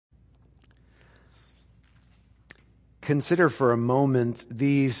Consider for a moment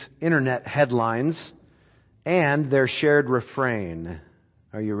these internet headlines and their shared refrain.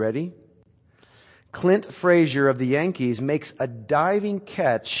 Are you ready? Clint Frazier of the Yankees makes a diving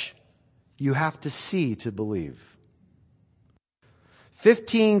catch you have to see to believe.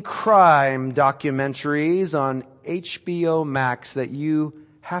 15 crime documentaries on HBO Max that you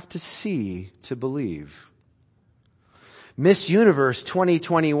have to see to believe. Miss Universe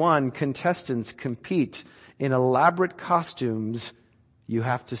 2021 contestants compete in elaborate costumes you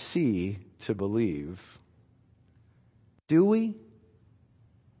have to see to believe. Do we?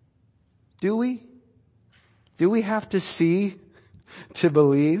 Do we? Do we have to see to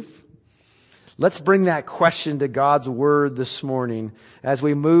believe? Let's bring that question to God's Word this morning as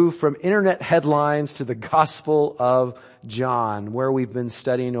we move from internet headlines to the Gospel of John, where we've been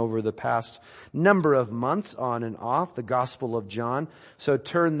studying over the past number of months on and off, the Gospel of John. So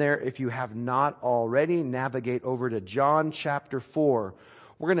turn there if you have not already. Navigate over to John chapter 4.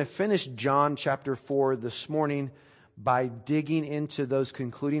 We're going to finish John chapter 4 this morning by digging into those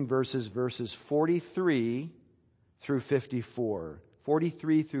concluding verses 43 through 54.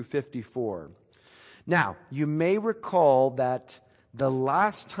 43 through 54. Now, you may recall that the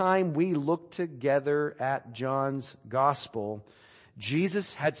last time we looked together at John's Gospel,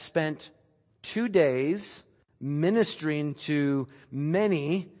 Jesus had spent 2 days ministering to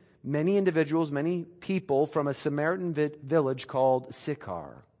many individuals, many people from a Samaritan village called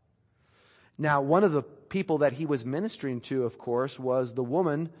Sychar. Now, one of the people that he was ministering to, of course, was the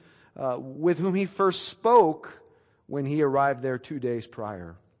woman with whom he first spoke when he arrived there 2 days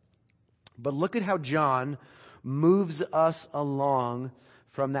prior. But look at how John moves us along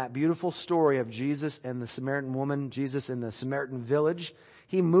from that beautiful story of Jesus and the Samaritan woman, Jesus in the Samaritan village.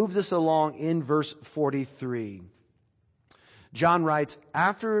 He moves us along in verse 43. John writes,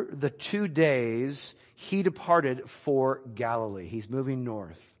 after the 2 days, he departed for Galilee. He's moving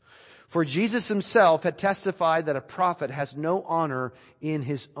north. For Jesus himself had testified that a prophet has no honor in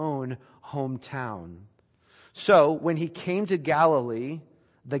his own hometown. So when he came to Galilee,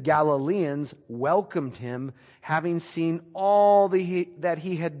 the Galileans welcomed him, having seen all that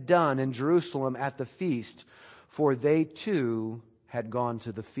he had done in Jerusalem at the feast, for they too had gone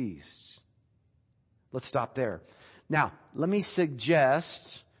to the feast. Let's stop there. Now, let me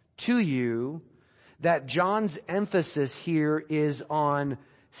suggest to you that John's emphasis here is on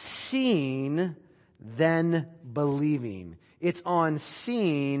seeing, then believing. It's on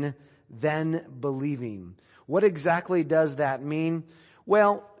seeing, then believing. What exactly does that mean?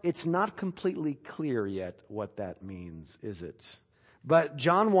 Well, it's not completely clear yet what that means, is it? But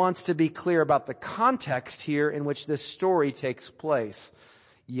John wants to be clear about the context here in which this story takes place.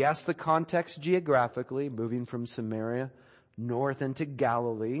 Yes, the context geographically, moving from Samaria north into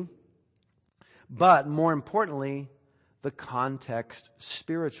Galilee. But more importantly, the context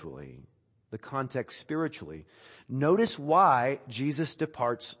spiritually. The context spiritually. Notice why Jesus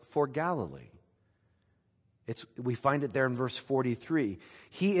departs for Galilee. We find it there in verse 43.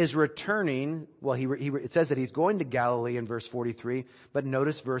 He is returning. Well, it says that he's going to Galilee in verse 43, but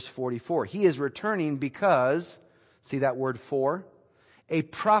notice verse 44. He is returning because, see that word for? A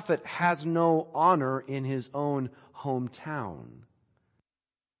prophet has no honor in his own hometown.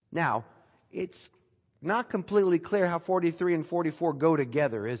 Now, it's not completely clear how 43 and 44 go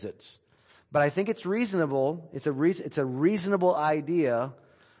together, is it? But I think it's reasonable. It's a reasonable idea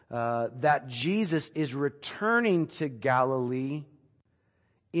that Jesus is returning to Galilee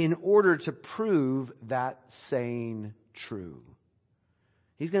in order to prove that saying true.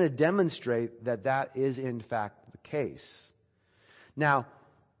 He's going to demonstrate that that is in fact the case. Now,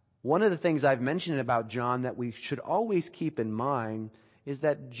 one of the things I've mentioned about John that we should always keep in mind is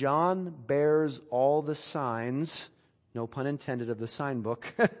that John bears all the signs, no pun intended, of the sign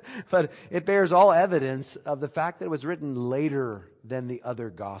book, but it bears all evidence of the fact that it was written later than the other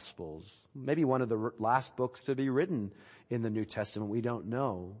Gospels. Maybe one of the last books to be written in the New Testament. We don't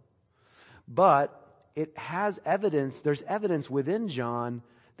know. But it has evidence, there's evidence within John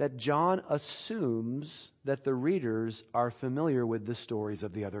that John assumes that the readers are familiar with the stories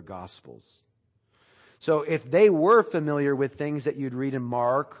of the other Gospels. So if they were familiar with things that you'd read in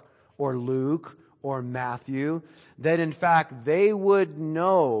Mark or Luke or Matthew, then in fact they would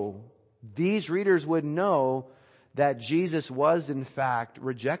know, these readers would know that Jesus was in fact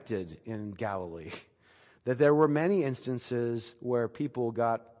rejected in Galilee. That there were many instances where people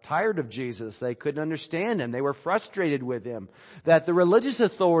got tired of Jesus. They couldn't understand him. They were frustrated with him. That the religious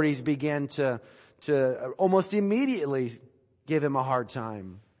authorities began to almost immediately give him a hard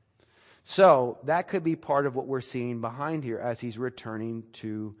time. So that could be part of what we're seeing behind here as he's returning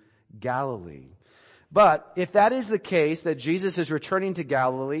to Galilee. But if that is the case, that Jesus is returning to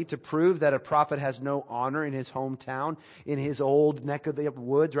Galilee to prove that a prophet has no honor in his hometown, in his old neck of the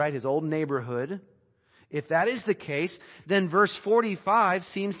woods, right, his old neighborhood, if that is the case, then verse 45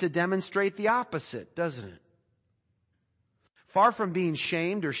 seems to demonstrate the opposite, doesn't it? Far from being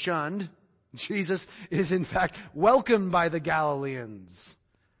shamed or shunned, Jesus is in fact welcomed by the Galileans.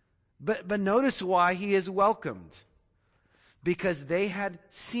 But notice why he is welcomed. Because they had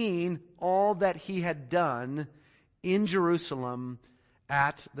seen all that he had done in Jerusalem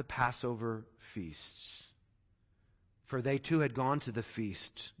at the Passover feasts. For they too had gone to the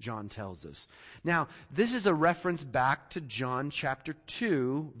feast, John tells us. Now, this is a reference back to John chapter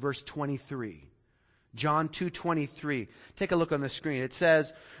 2, verse 23. John 2:23. Take a look on the screen. It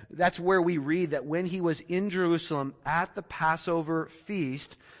says, that's where we read that when he was in Jerusalem at the Passover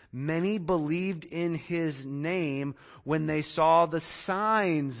feast, many believed in his name when they saw the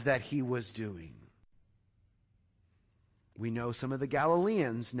signs that he was doing. We know some of the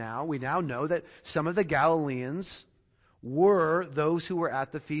Galileans now. We now know that some of the Galileans were those who were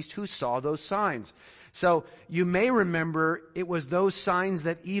at the feast who saw those signs. So you may remember it was those signs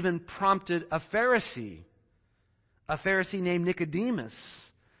that even prompted a Pharisee named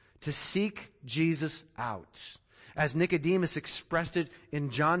Nicodemus, to seek Jesus out. As Nicodemus expressed it in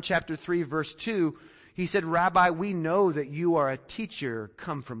John chapter 3 verse 2, he said, "Rabbi, we know that you are a teacher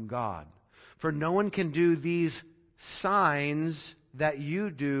come from God. For no one can do these signs that you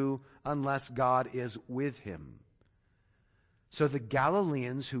do unless God is with him." So the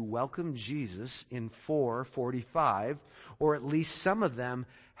Galileans who welcomed Jesus in 4:45, or at least some of them,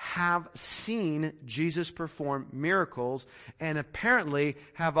 have seen Jesus perform miracles and apparently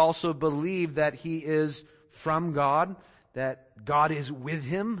have also believed that he is from God, that God is with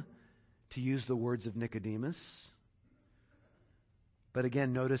him, to use the words of Nicodemus. But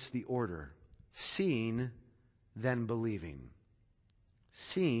again, notice the order. Seeing, then believing.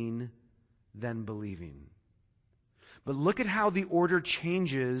 Seeing, then believing. But look at how the order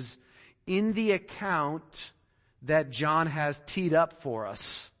changes in the account that John has teed up for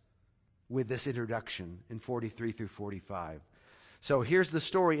us with this introduction in 43 through 45. So here's the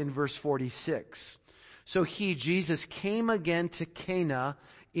story in verse 46. So he, Jesus, came again to Cana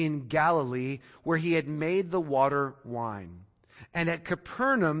in Galilee, where he had made the water wine. And at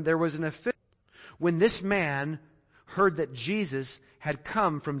Capernaum there was an official. When this man heard that Jesus had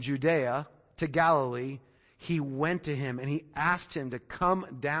come from Judea to Galilee, he went to him and he asked him to come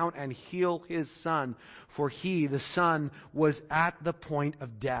down and heal his son, for he, the son, was at the point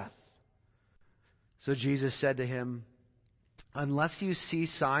of death. So Jesus said to him, "Unless you see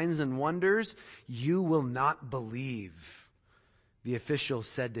signs and wonders, you will not believe." The official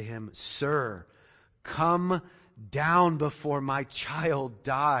said to him, "Sir, come down before my child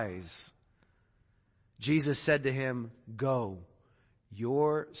dies." Jesus said to him, "Go,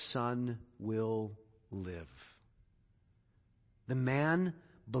 your son will live." The man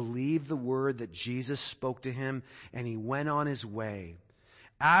believed the word that Jesus spoke to him, and he went on his way.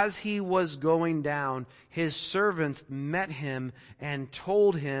 As he was going down, his servants met him and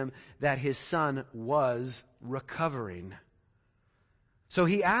told him that his son was recovering. So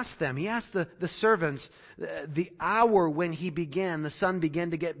he asked the servants, the hour when the son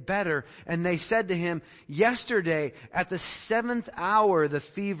began to get better. And they said to him, "Yesterday at the 7th hour, the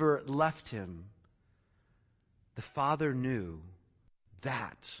fever left him." The father knew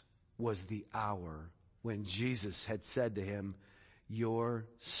that was the hour when Jesus had said to him, "Your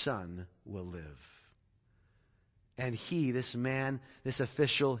son will live." And he, this man, this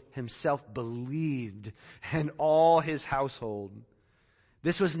official himself believed, and all his household.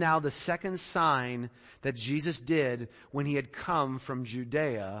 This was now the second sign that Jesus did when he had come from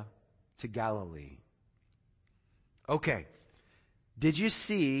Judea to Galilee. Okay, did you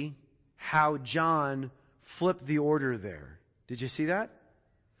see how John flipped the order there? Did you see that?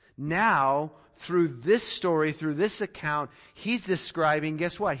 Now, through this story, through this account, he's describing,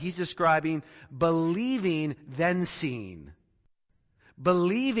 guess what? He's describing believing then seeing.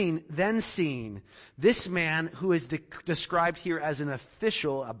 Believing then seeing. This man who is described here as an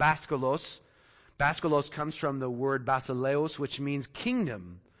official, a basileos. Basileos comes from the word basileos, which means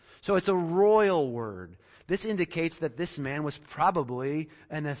kingdom. So it's a royal word. This indicates that this man was probably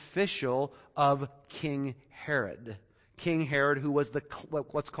an official of King Herod. King Herod, who was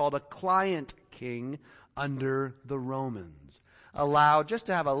what's called a client king under the Romans. Allowed just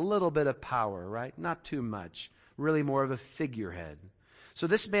to have a little bit of power, right? Not too much. Really more of a figurehead. So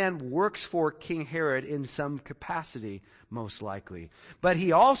this man works for King Herod in some capacity, most likely. But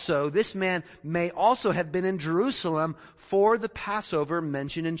this man may also have been in Jerusalem for the Passover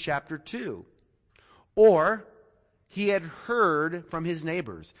mentioned in chapter 2. Or he had heard from his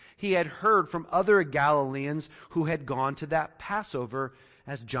neighbors. He had heard from other Galileans who had gone to that Passover,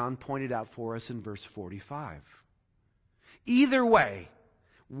 as John pointed out for us in verse 45. Either way,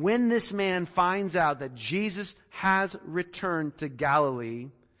 when this man finds out that Jesus has returned to Galilee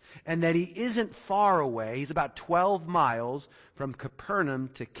and that he isn't far away, he's about 12 miles from Capernaum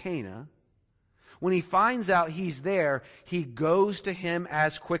to Cana, when he finds out he's there, he goes to him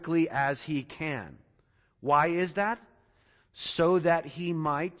as quickly as he can. Why is that? So that he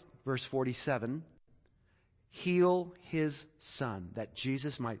might, verse 47, heal his son. That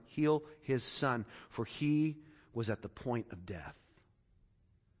Jesus might heal his son, for he was at the point of death.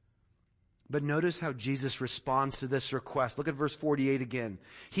 But notice how Jesus responds to this request. Look at verse 48 again.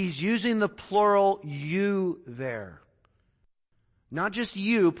 He's using the plural you there. Not just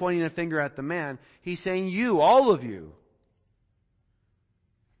you pointing a finger at the man. He's saying you, all of you.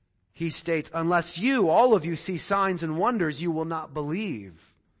 He states, unless you, all of you, see signs and wonders, you will not believe.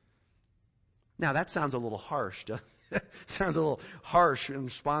 Now that sounds a little harsh. Sounds a little harsh in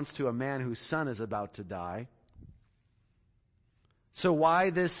response to a man whose son is about to die. So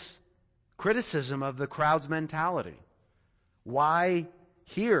why this criticism of the crowd's mentality? Why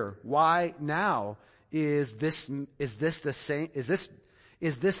here? Why now? Is this the same?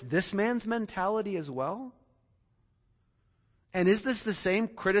 Is this man's mentality as well? And is this the same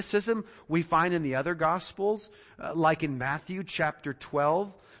criticism we find in the other Gospels? Like in Matthew chapter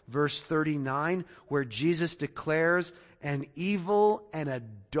 12, verse 39, where Jesus declares, an evil and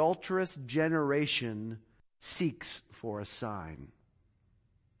adulterous generation seeks for a sign.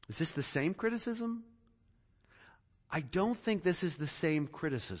 Is this the same criticism? I don't think this is the same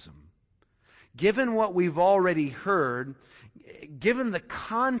criticism. Given what we've already heard, given the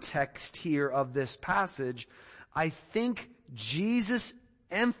context here of this passage, I think Jesus'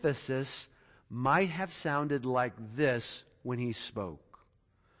 emphasis might have sounded like this when he spoke.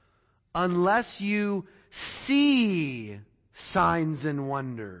 Unless you see signs and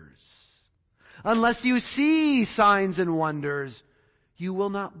wonders, unless you see signs and wonders, you will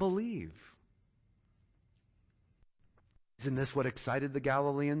not believe. Isn't this what excited the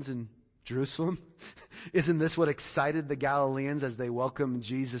Galileans in Jerusalem? Isn't this what excited the Galileans as they welcomed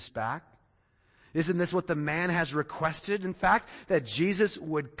Jesus back? Isn't this what the man has requested, in fact, that Jesus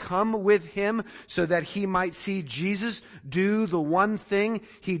would come with him so that he might see Jesus do the one thing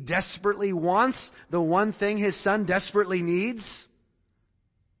he desperately wants, the one thing his son desperately needs?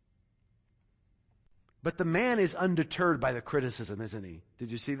 But the man is undeterred by the criticism, isn't he?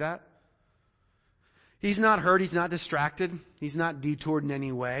 Did you see that? He's not hurt, he's not distracted, he's not detoured in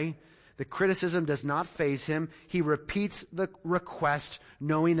any way. The criticism does not faze him. He repeats the request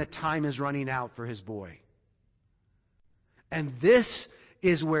knowing that time is running out for his boy. And this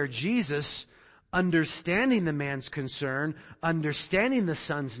is where Jesus, understanding the man's concern, understanding the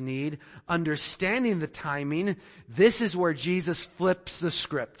son's need, understanding the timing, this is where Jesus flips the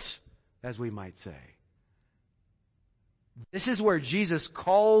script, as we might say. This is where Jesus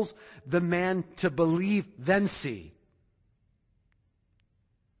calls the man to believe, then see.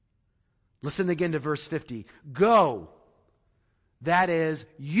 Listen again to verse 50. Go. That is,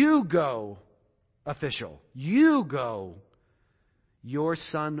 you go, official. You go. Your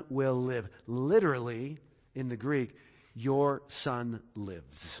son will live. Literally, in the Greek, your son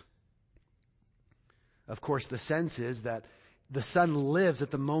lives. Of course, the sense is that the son lives at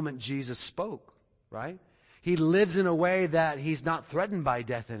the moment Jesus spoke, right? He lives in a way that he's not threatened by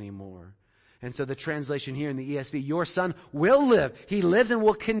death anymore. And so the translation here in the ESV, your son will live. He lives and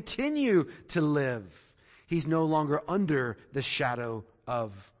will continue to live. He's no longer under the shadow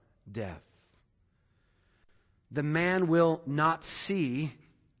of death. The man will not see,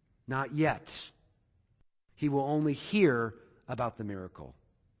 not yet. He will only hear about the miracle.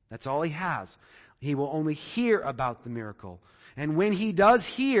 That's all he has. He will only hear about the miracle. And when he does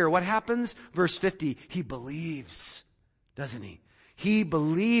hear, what happens? Verse 50, he believes, doesn't he? He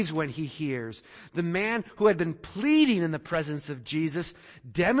believes when he hears. The man who had been pleading in the presence of Jesus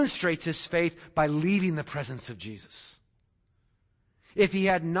demonstrates his faith by leaving the presence of Jesus. If he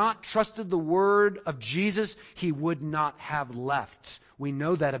had not trusted the word of Jesus, he would not have left. We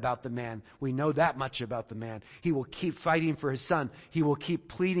know that about the man. We know that much about the man. He will keep fighting for his son. He will keep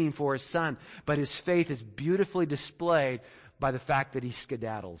pleading for his son. But his faith is beautifully displayed by the fact that he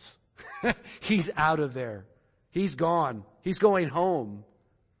skedaddles. He's out of there. He's gone. He's going home.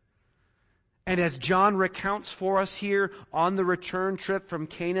 And as John recounts for us here on the return trip from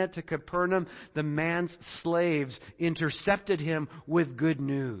Cana to Capernaum, the man's slaves intercepted him with good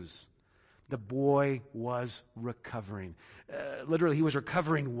news. The boy was recovering. Literally, he was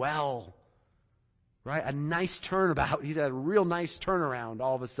recovering well. right? A nice turnabout. He's had a real nice turnaround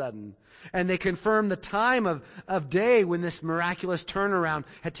all of a sudden. And they confirm the time of day when this miraculous turnaround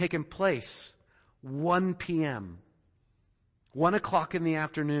had taken place. 1 p.m. 1 o'clock in the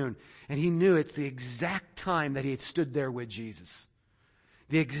afternoon. And he knew it's the exact time that he had stood there with Jesus.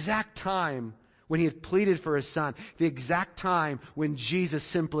 The exact time when he had pleaded for his son. The exact time when Jesus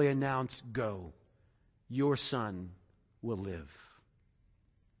simply announced, go, your son will live.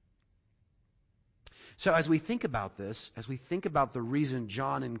 So as we think about this, as we think about the reason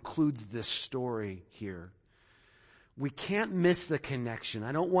John includes this story here, we can't miss the connection.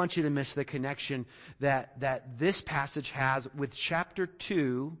 I don't want you to miss the connection that this passage has with chapter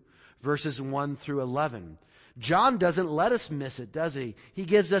 2, verses 1 through 11. John doesn't let us miss it, does he? He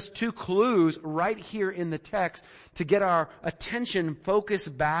gives us 2 clues right here in the text to get our attention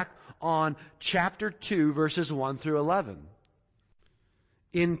focused back on chapter 2, verses 1 through 11.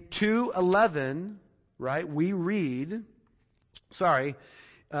 In 2:11, right, we read,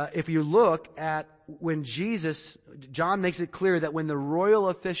 if you look at when John makes it clear that when the royal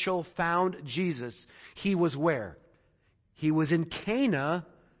official found Jesus, he was where? He was in Cana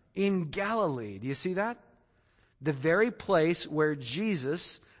in Galilee. Do you see that? The very place where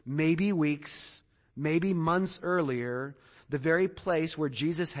Jesus, maybe weeks, maybe months earlier, the very place where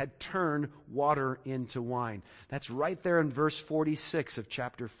Jesus had turned water into wine. That's right there in verse 46 of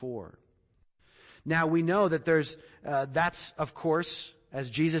chapter 4. Now we know that that's of course,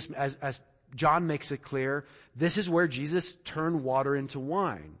 as John makes it clear, this is where Jesus turned water into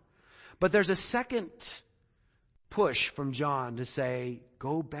wine. But there's a second push from John to say,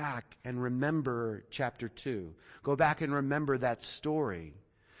 go back and remember chapter 2. Go back and remember that story.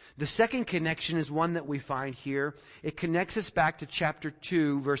 The second connection is one that we find here. It connects us back to chapter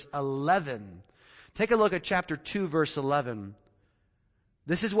 2, verse 11. Take a look at chapter 2, verse 11.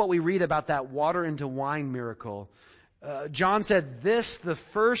 This is what we read about that water into wine miracle. John said, this, the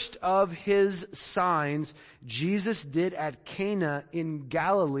first of his signs, Jesus did at Cana in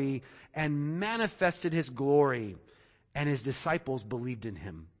Galilee and manifested his glory, and his disciples believed in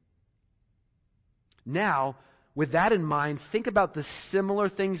him. Now, with that in mind, think about the similar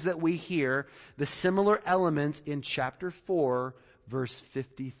things that we hear, the similar elements in chapter 4, verse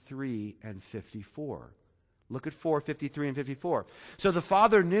 53 and 54. Look at 4:53 and 54. So the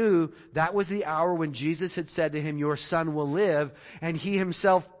Father knew that was the hour when Jesus had said to him, your son will live, and he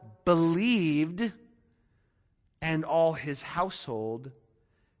himself believed, and all his household.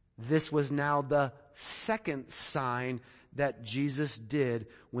 This was now the second sign that Jesus did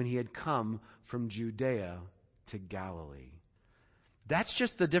when he had come from Judea to Galilee. That's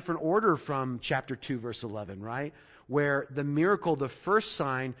just the different order from chapter 2, verse 11, right? Where the miracle, the first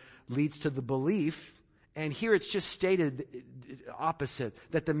sign, leads to the belief. And here it's just stated opposite,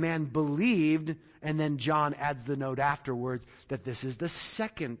 that the man believed, and then John adds the note afterwards that this is the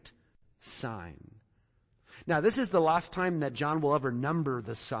second sign. Now, this is the last time that John will ever number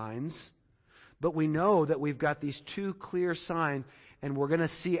the signs, but we know that we've got these 2 clear signs, and we're going to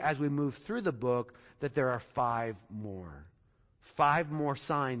see as we move through the book that there are 5 more. 5 more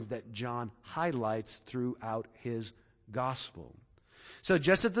signs that John highlights throughout his gospel. So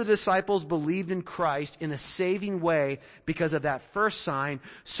just as the disciples believed in Christ in a saving way because of that first sign,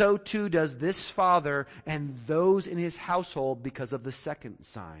 so too does this father and those in his household because of the second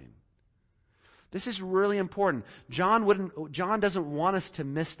sign. This is really important. John doesn't want us to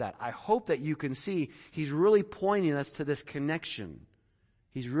miss that. I hope that you can see he's really pointing us to this connection.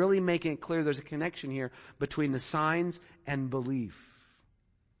 He's really making it clear there's a connection here between the signs and belief.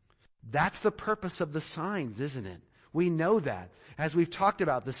 That's the purpose of the signs, isn't it? We know that. As we've talked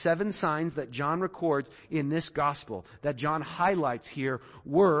about, the 7 signs that John records in this gospel, that John highlights here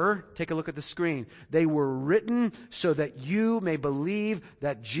were, take a look at the screen, they were written so that you may believe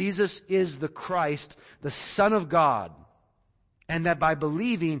that Jesus is the Christ, the Son of God, and that by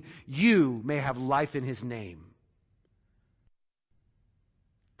believing you may have life in his name.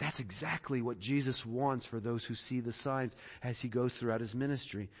 That's exactly what Jesus wants for those who see the signs as he goes throughout his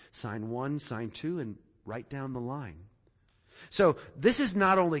ministry. Sign 1, sign 2, and right down the line. So this is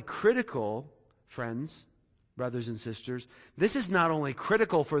not only critical, friends, brothers and sisters, this is not only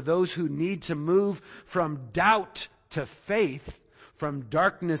critical for those who need to move from doubt to faith, from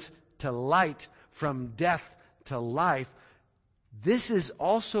darkness to light, from death to life. This is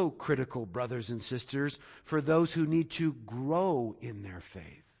also critical, brothers and sisters, for those who need to grow in their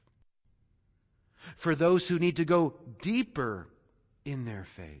faith. For those who need to go deeper in their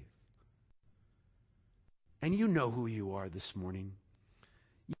faith. And you know who you are this morning.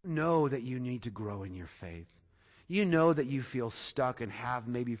 You know that you need to grow in your faith. You know that you feel stuck and have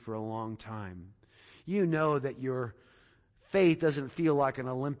maybe for a long time. You know that your faith doesn't feel like an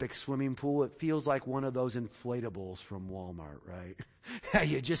Olympic swimming pool. It feels like one of those inflatables from Walmart, right?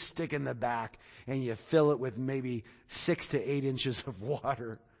 You just stick in the back and you fill it with maybe 6 to 8 inches of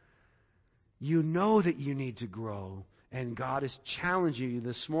water. You know that you need to grow. And God is challenging you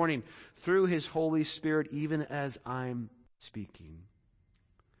this morning through His Holy Spirit, even as I'm speaking.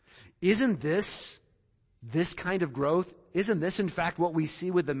 Isn't this kind of growth? Isn't this, in fact, what we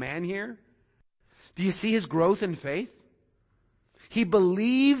see with the man here? Do you see his growth in faith? He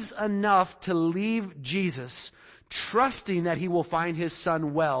believes enough to leave Jesus, trusting that he will find his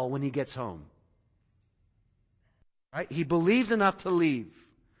son well when he gets home. Right? He believes enough to leave.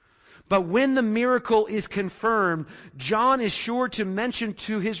 But when the miracle is confirmed, John is sure to mention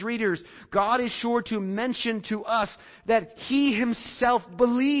to his readers, God is sure to mention to us that he himself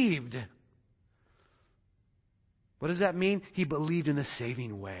believed. What does that mean? He believed in the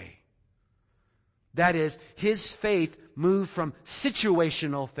saving way. That is, his faith moved from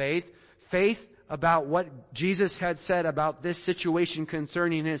situational faith about what Jesus had said about this situation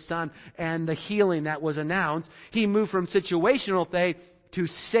concerning his son and the healing that was announced. He moved from situational faith to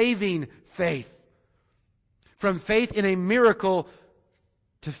saving faith. From faith in a miracle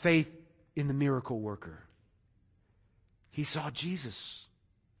to faith in the miracle worker. He saw Jesus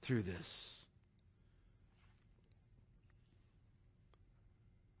through this.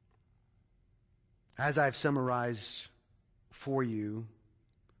 As I've summarized for you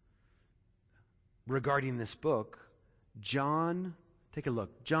regarding this book, John, take a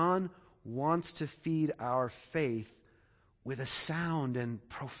look. John wants to feed our faith with a sound and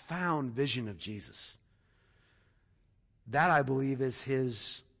profound vision of Jesus. That, I believe, is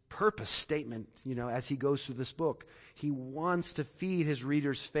his purpose statement, as he goes through this book. He wants to feed his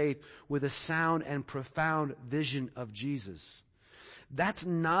readers' faith with a sound and profound vision of Jesus. That's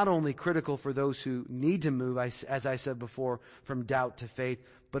not only critical for those who need to move, as I said before, from doubt to faith,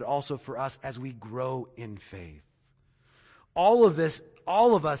 but also for us as we grow in faith. All of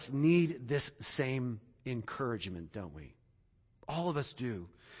us need this same encouragement, don't we? All of us do.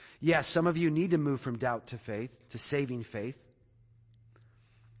 Yes, some of you need to move from doubt to faith, to saving faith.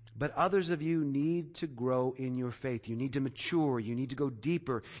 But others of you need to grow in your faith. You need to mature. You need to go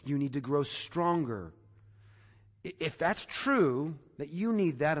deeper. You need to grow stronger. If that's true, that you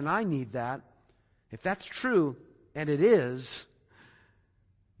need that and I need that, if that's true, and it is,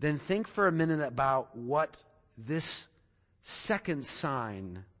 then think for a minute about what this second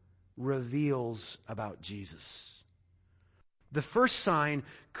sign reveals about Jesus. The first sign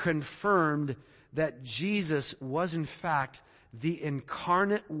confirmed that Jesus was in fact the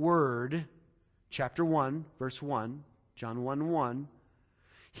incarnate Word, chapter 1, verse 1, John 1:1.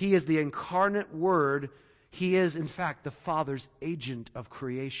 He is the incarnate Word. He is, in fact, the Father's agent of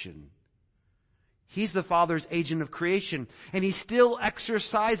creation. He's the Father's agent of creation, and He still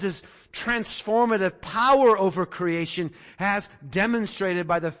exercises transformative power over creation, as demonstrated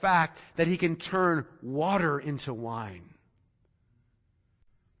by the fact that He can turn water into wine.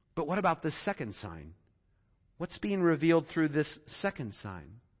 But what about this second sign? What's being revealed through this second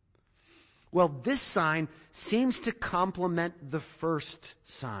sign? Well, this sign seems to complement the first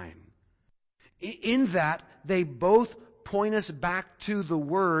sign, in that they both point us back to the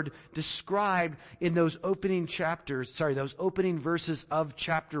Word described in those opening verses of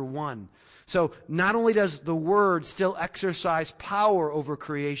chapter 1. So not only does the Word still exercise power over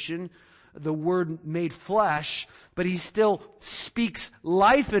creation, the Word made flesh, but He still speaks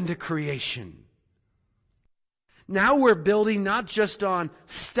life into creation. Now we're building not just on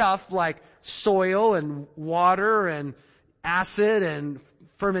stuff like soil and water and acid and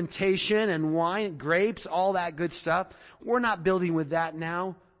fermentation and wine, grapes, all that good stuff. We're not building with that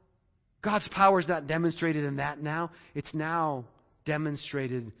now. God's power is not demonstrated in that now. It's now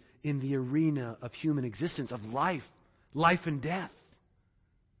demonstrated in the arena of human existence, of life and death.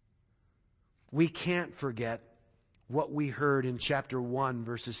 We can't forget what we heard in chapter 1,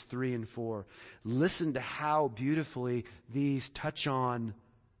 verses 3 and 4. Listen to how beautifully these touch on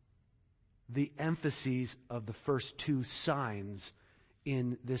the emphases of the first two signs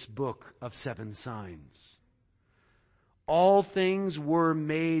in this book of 7 signs. All things were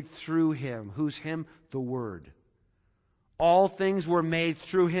made through Him. Who's Him? The Word. All things were made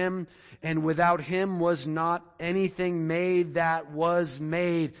through Him, and without Him was not anything made that was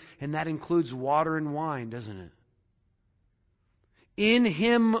made. And that includes water and wine, doesn't it? In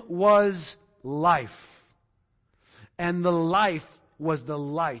Him was life, and the life was the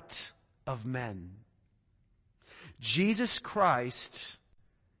light of men. Jesus Christ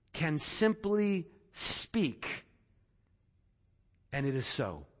can simply speak, and it is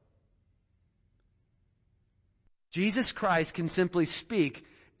so. Jesus Christ can simply speak,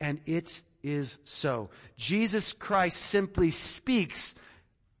 and it is so. Jesus Christ simply speaks,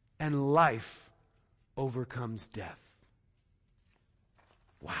 and life overcomes death.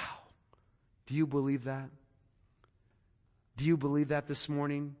 Wow. Do you believe that? Do you believe that this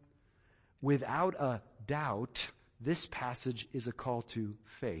morning? Without a doubt, this passage is a call to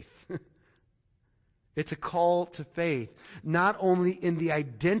faith. It's a call to faith, not only in the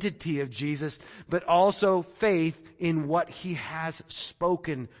identity of Jesus, but also faith in what He has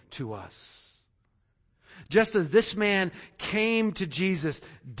spoken to us. Just as this man came to Jesus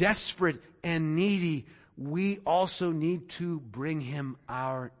desperate and needy, we also need to bring Him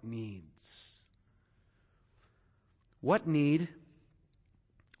our needs. What needs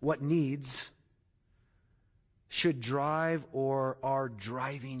should drive or are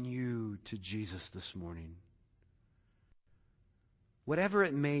driving you to Jesus this morning? Whatever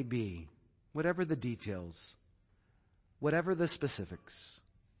it may be, whatever the details, whatever the specifics,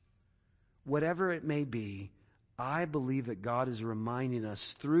 whatever it may be, I believe that God is reminding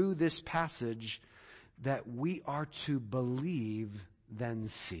us through this passage that we are to believe then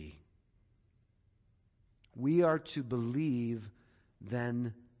see. We are to believe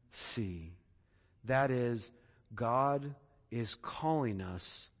then see. That is, God is calling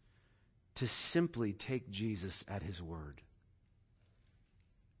us to simply take Jesus at His word.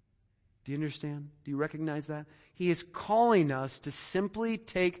 Do you understand? Do you recognize that? He is calling us to simply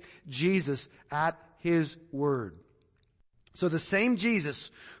take Jesus at His word. So the same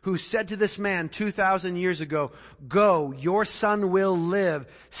Jesus who said to this man 2,000 years ago, "Go, your son will live,"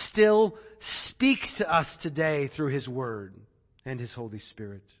 still speaks to us today through His word and His Holy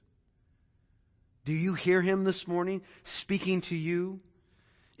Spirit. Do you hear Him this morning speaking to you?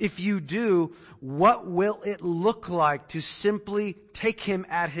 If you do, what will it look like to simply take Him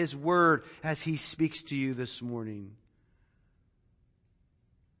at His word as He speaks to you this morning?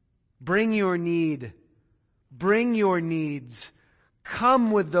 Bring your need. Bring your needs.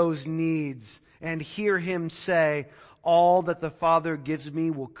 Come with those needs and hear Him say, "All that the Father gives me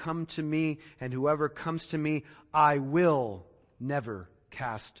will come to me, and whoever comes to me, I will never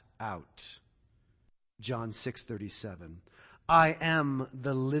cast out." John 6:37. "I am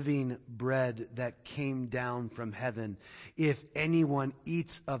the living bread that came down from heaven. If anyone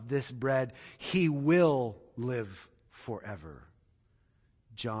eats of this bread, he will live forever."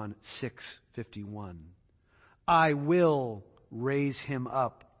 John 6:51. "I will raise him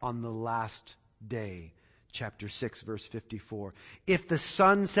up on the last day." Chapter 6, verse 54. "If the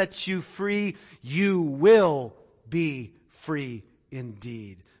Son sets you free, you will be free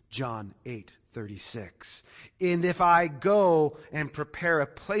indeed." John 8:36. "And if I go and prepare a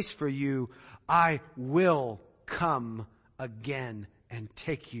place for you, I will come again and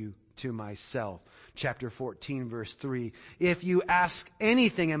take you to myself." Chapter 14, verse 3. "If you ask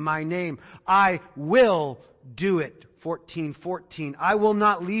anything in my name, I will do it." 14:14. "I will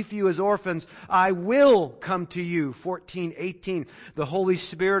not leave you as orphans. I will come to you." 14:18. "The Holy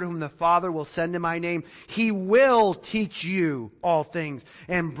Spirit whom the Father will send in my name, He will teach you all things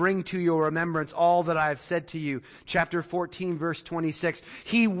and bring to your remembrance all that I have said to you." Chapter 14, verse 26.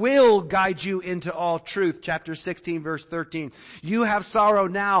 "He will guide you into all truth." Chapter 16, verse 13. "You have sorrow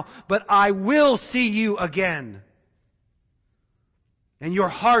now, but I will see you again, and your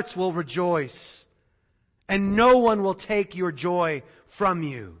hearts will rejoice. And no one will take your joy from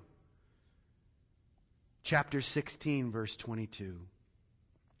you." Chapter 16, verse 22.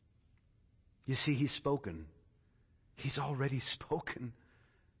 You see, He's spoken. He's already spoken.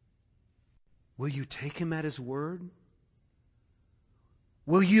 Will you take Him at His word?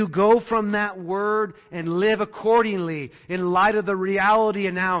 Will you go from that word and live accordingly in light of the reality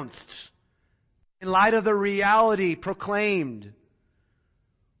announced? In light of the reality proclaimed?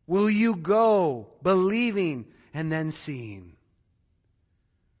 Will you go believing and then seeing?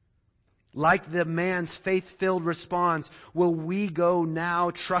 Like the man's faith-filled response, will we go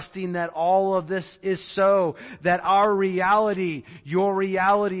now trusting that all of this is so, that our reality, your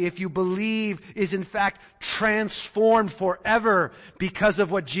reality, if you believe, is in fact transformed forever because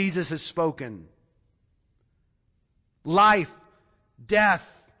of what Jesus has spoken? Life,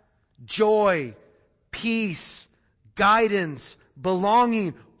 death, joy, peace, guidance,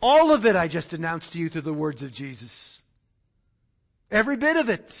 belonging, all of it I just announced to you through the words of Jesus. Every bit of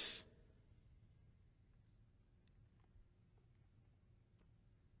it.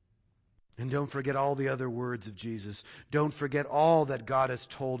 And don't forget all the other words of Jesus. Don't forget all that God has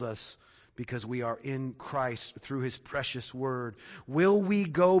told us because we are in Christ through His precious word. Will we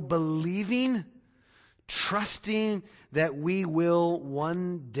go believing, trusting that we will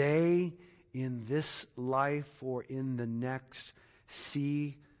one day in this life or in the next,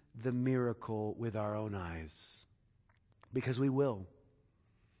 see the miracle with our own eyes. Because we will.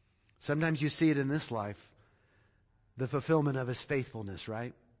 Sometimes you see it in this life, the fulfillment of His faithfulness,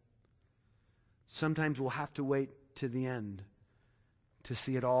 right? Sometimes we'll have to wait to the end to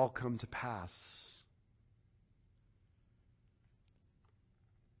see it all come to pass.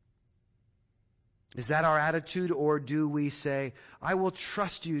 Is that our attitude, or do we say, I will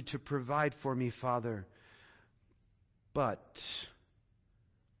trust you to provide for me, Father, but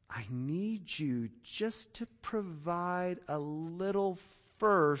I need you just to provide a little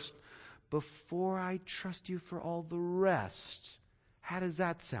first before I trust you for all the rest? How does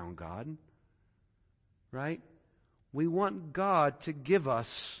that sound, God? Right? We want God to give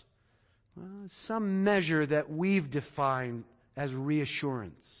us some measure that we've defined as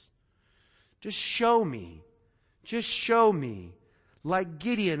reassurance. Just show me. Just show me. Like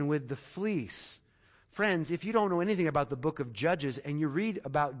Gideon with the fleece. Friends, if you don't know anything about the book of Judges and you read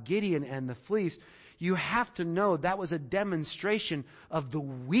about Gideon and the fleece, you have to know that was a demonstration of the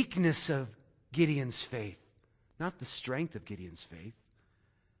weakness of Gideon's faith, not the strength of Gideon's faith.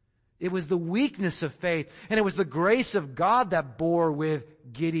 It was the weakness of faith, and it was the grace of God that bore with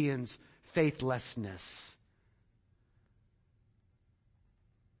Gideon's faithlessness.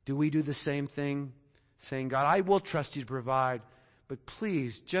 Do we do the same thing? Saying, God, I will trust you to provide, but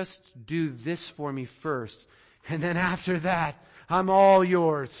please just do this for me first. And then after that, I'm all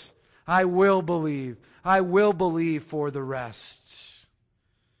yours. I will believe. I will believe for the rest.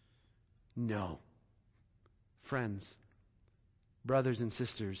 No. Friends, brothers and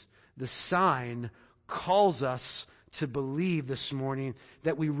sisters, the sign calls us to believe this morning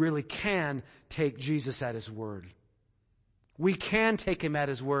that we really can take Jesus at His word. We can take Him at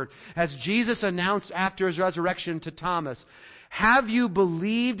His word. As Jesus announced after His resurrection to Thomas, have you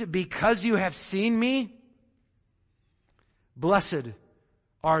believed because you have seen me? Blessed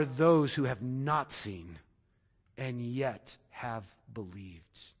are those who have not seen and yet have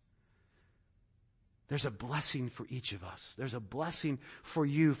believed. There's a blessing for each of us. There's a blessing for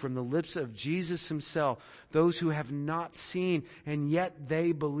you from the lips of Jesus Himself. Those who have not seen and yet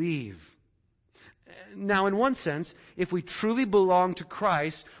they believe. Now, in one sense, if we truly belong to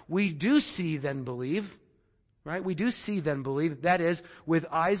Christ, we do see then believe. Right? We do see then believe. That is, with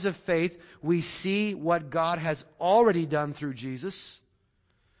eyes of faith, we see what God has already done through Jesus.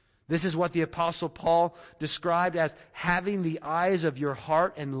 This is what the Apostle Paul described as having the eyes of your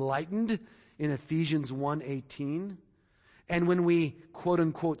heart enlightened in Ephesians 1:18. And when we, quote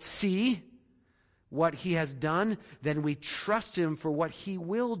unquote, see what He has done, then we trust Him for what He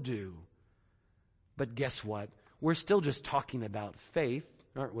will do. But guess what? We're still just talking about faith,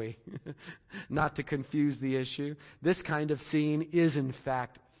 aren't we? Not to confuse the issue. This kind of seeing is in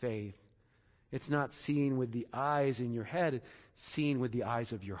fact faith. It's not seeing with the eyes in your head, it's seeing with the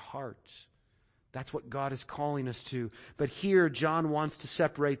eyes of your heart. That's what God is calling us to. But here, John wants to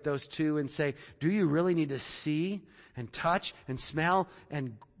separate those two and say, do you really need to see and touch and smell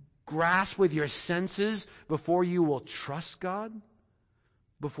and grasp with your senses before you will trust God?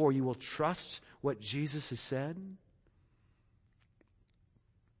 Before you will trust what Jesus has said?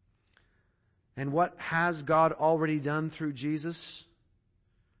 And what has God already done through Jesus?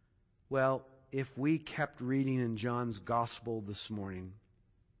 Well, if we kept reading in John's Gospel this morning,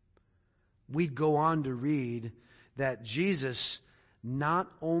 we'd go on to read that Jesus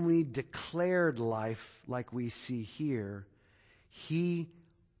not only declared life like we see here, He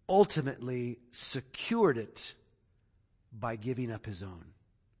ultimately secured it by giving up His own.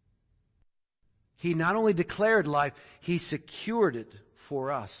 He not only declared life, He secured it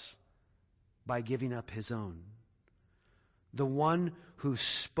for us by giving up His own. The one who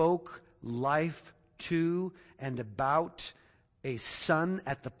spoke life to and about a son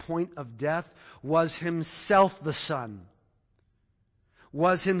at the point of death was Himself the Son.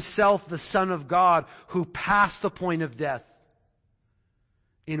 Was Himself the Son of God who passed the point of death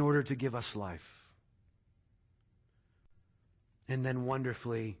in order to give us life. And then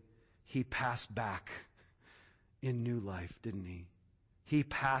wonderfully, He passed back in new life, didn't He? He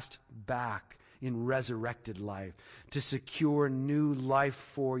passed back in resurrected life to secure new life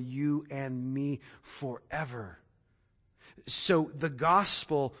for you and me forever. So the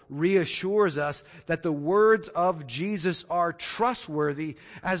gospel reassures us that the words of Jesus are trustworthy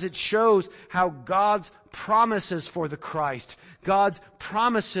as it shows how God's promises for the Christ, God's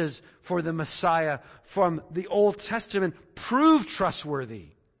promises for the Messiah from the Old Testament prove trustworthy,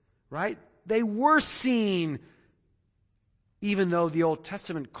 right? They were seen, even though the Old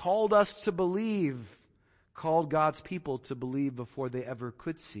Testament called us to believe, called God's people to believe before they ever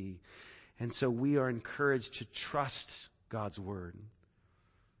could see. And so we are encouraged to trust God's word.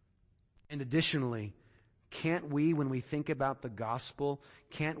 And additionally, can't we, when we think about the gospel,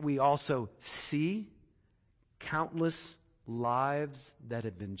 can't we also see countless lives that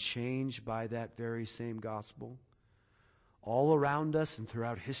have been changed by that very same gospel? All around us and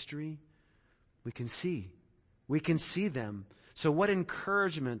throughout history, we can see. We can see them. So what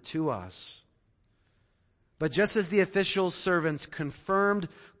encouragement to us. But just as the official servants confirmed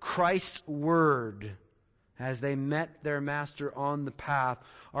Christ's word as they met their master on the path,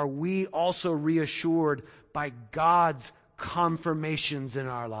 are we also reassured by God's confirmations in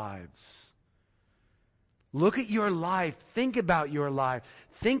our lives? Look at your life. Think about your life.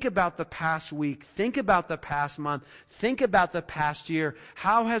 Think about the past week. Think about the past month. Think about the past year.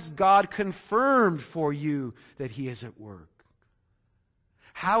 How has God confirmed for you that He is at work?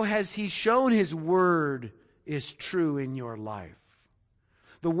 How has He shown His word is true in your life?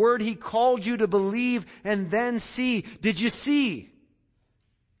 The word He called you to believe and then see. Did you see?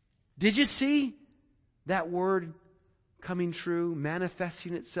 Did you see that word coming true,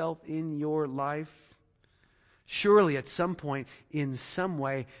 manifesting itself in your life? Surely at some point, in some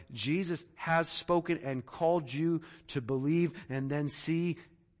way, Jesus has spoken and called you to believe and then see,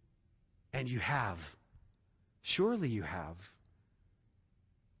 and you have. Surely you have.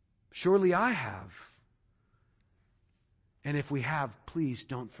 Surely I have. And if we have, please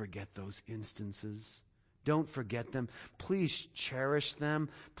don't forget those instances. Don't forget them. Please cherish them.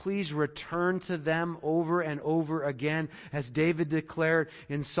 Please return to them over and over again. As David declared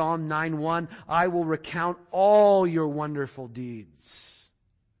in Psalm 9:1, I will recount all your wonderful deeds.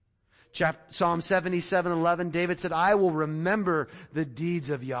 Psalm 77:11, David said, I will remember the deeds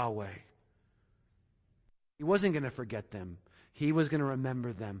of Yahweh. He wasn't going to forget them. He was going to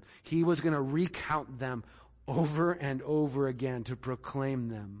remember them. He was going to recount them over and over again to proclaim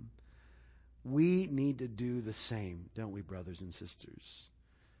them. We need to do the same, don't we, brothers and sisters?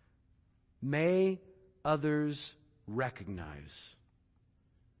 May others recognize.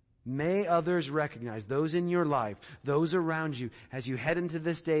 May others recognize, those in your life, those around you, as you head into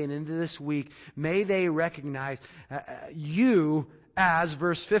this day and into this week, may they recognize you as,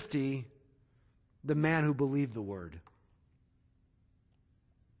 verse 50, the man who believed the word.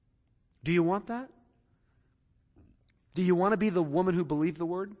 Do you want that? Do you want to be the woman who believed the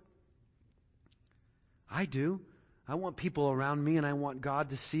word? I do. I want people around me, and I want God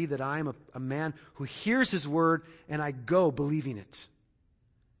to see that I am a man who hears His word and I go believing it.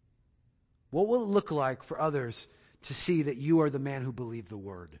 What will it look like for others to see that you are the man who believed the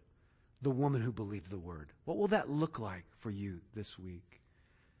word, the woman who believed the word? What will that look like for you this week?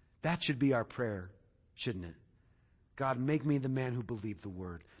 That should be our prayer, shouldn't it? God, make me the man who believed the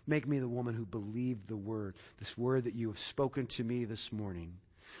word. Make me the woman who believed the word, this word that you have spoken to me this morning.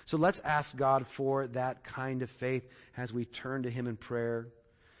 So let's ask God for that kind of faith as we turn to Him in prayer.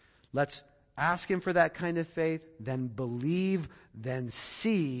 Let's ask Him for that kind of faith, then believe, then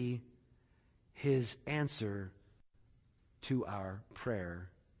see His answer to our prayer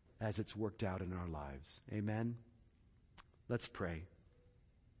as it's worked out in our lives. Amen? Let's pray.